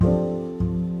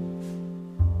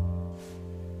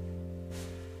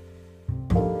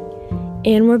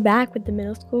And we're back with the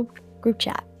middle school group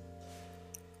chat.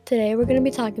 Today we're going to be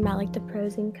talking about the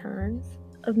pros and cons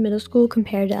of middle school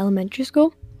compared to elementary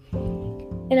school.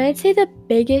 And I'd say the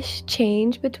biggest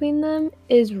change between them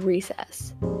is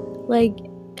recess.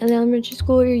 In elementary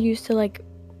school, you're used to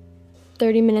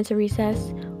 30 minutes of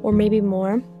recess or maybe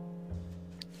more.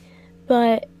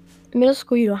 But in middle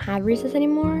school, you don't have recess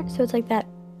anymore. So it's that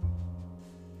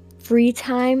free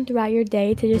time throughout your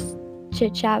day to just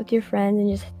chit chat with your friends and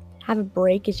just have a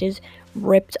break is just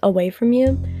ripped away from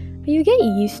you. But you get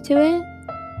used to it,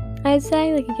 I'd say.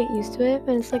 You get used to it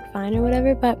and it's fine or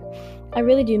whatever. But I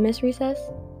really do miss recess.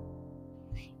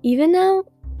 Even though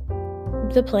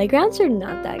the playgrounds are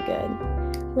not that good.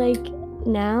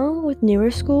 Now with newer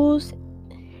schools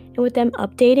and with them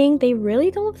updating, they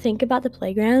really don't think about the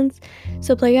playgrounds.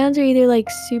 So playgrounds are either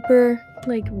super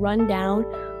run down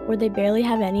or they barely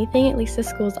have anything, at least the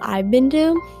schools I've been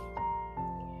to.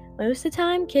 Most of the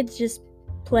time, kids just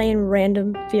play in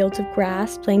random fields of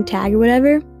grass, playing tag or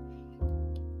whatever.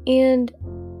 And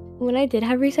when I did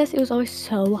have recess, it was always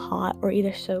so hot or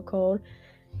either so cold.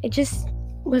 It just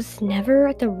was never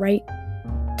at the right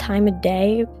time of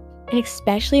day. And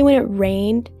especially when it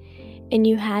rained and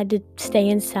you had to stay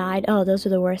inside. Oh, those are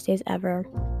the worst days ever.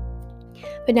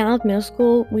 But now with middle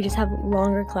school, we just have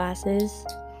longer classes.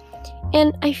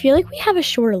 And I feel we have a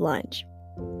shorter lunch.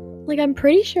 I'm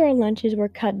pretty sure our lunches were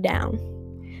cut down,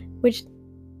 which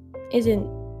isn't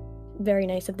very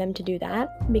nice of them to do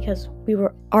that because we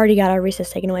already got our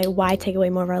recess taken away. Why take away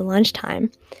more of our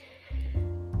lunchtime?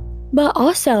 But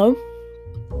also,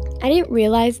 I didn't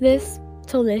realize this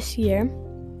till this year,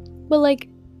 but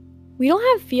we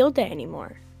don't have field day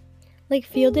anymore.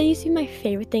 Field day used to be my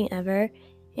favorite thing ever.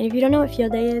 And if you don't know what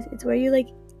field day is, it's where you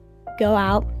go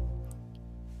out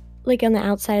on the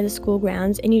outside of the school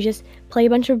grounds and you just play a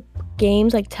bunch of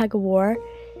games like tug of war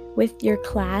with your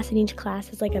class, and each class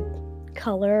has a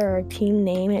color or a team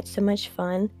name, and it's so much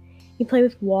fun. You play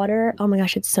with water. Oh my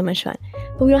gosh, it's so much fun.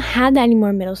 But we don't have that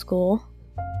anymore in middle school,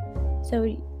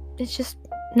 so it's just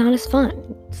not as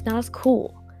fun. It's not as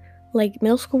cool.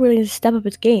 Middle school really needs to step up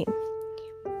its game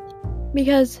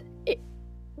because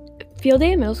field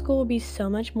day in middle school would be so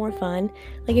much more fun.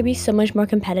 It'd be so much more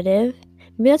competitive.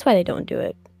 Maybe that's why they don't do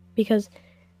it, because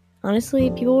honestly,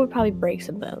 people would probably break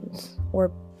some bones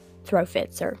or throw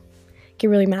fits or get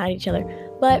really mad at each other.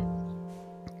 But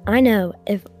I know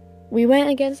if we went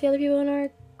against the other people in our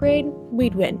grade,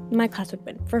 we'd win. My class would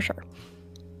win, for sure.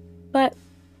 But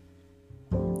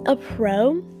a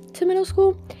pro to middle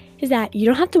school is that you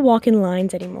don't have to walk in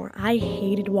lines anymore. I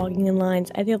hated walking in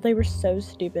lines. I thought they were so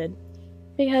stupid.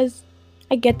 Because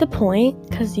I get the point,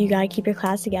 because you gotta keep your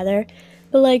class together.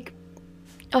 But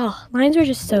lines were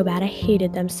just so bad. I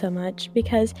hated them so much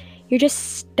because you're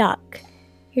just stuck.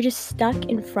 You're just stuck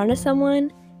in front of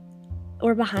someone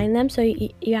or behind them, so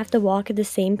you have to walk at the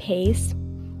same pace.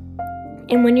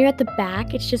 And when you're at the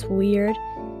back, it's just weird.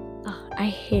 Oh, I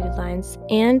hated lines.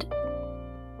 And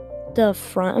the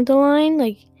front of the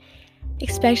line,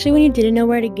 especially when you didn't know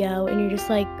where to go and you're just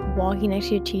walking next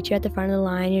to your teacher at the front of the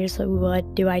line, you're just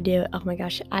what do I do? Oh my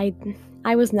gosh, I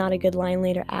was not a good line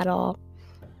leader at all.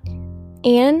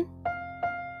 And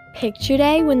picture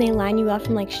day, when they line you up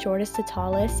from shortest to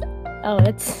tallest,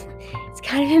 it's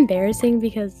kind of embarrassing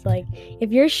because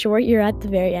if you're short, you're at the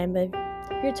very end, but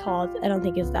if you're tall, I don't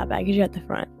think it's that bad because you're at the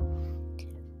front.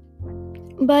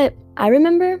 But I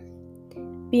remember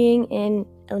being in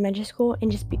elementary school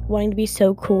and just wanting to be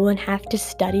so cool and have to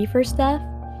study for stuff.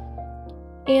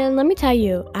 And let me tell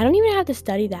you, I don't even have to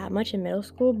study that much in middle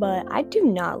school, but I do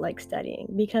not like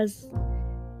studying because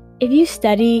if you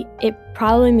study, it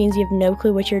probably means you have no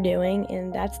clue what you're doing,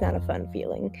 and that's not a fun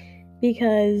feeling.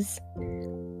 Because,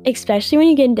 especially when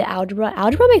you get into algebra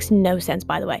makes no sense,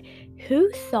 by the way. Who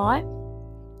thought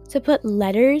to put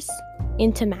letters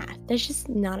into math? That's just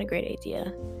not a great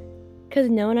idea. Because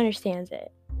no one understands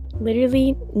it.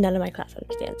 Literally, none of my class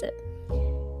understands it.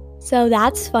 So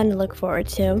that's fun to look forward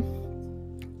to.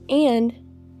 And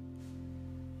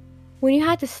when you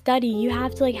have to study, you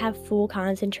have to have full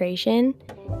concentration.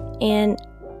 And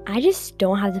I just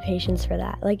don't have the patience for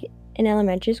that. In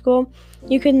elementary school,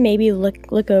 you could maybe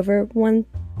look over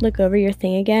your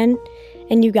thing again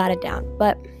and you got it down.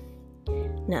 But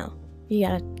no, you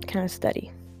gotta kind of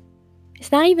study.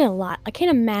 It's not even a lot. I can't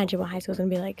imagine what high school is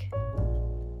gonna be like.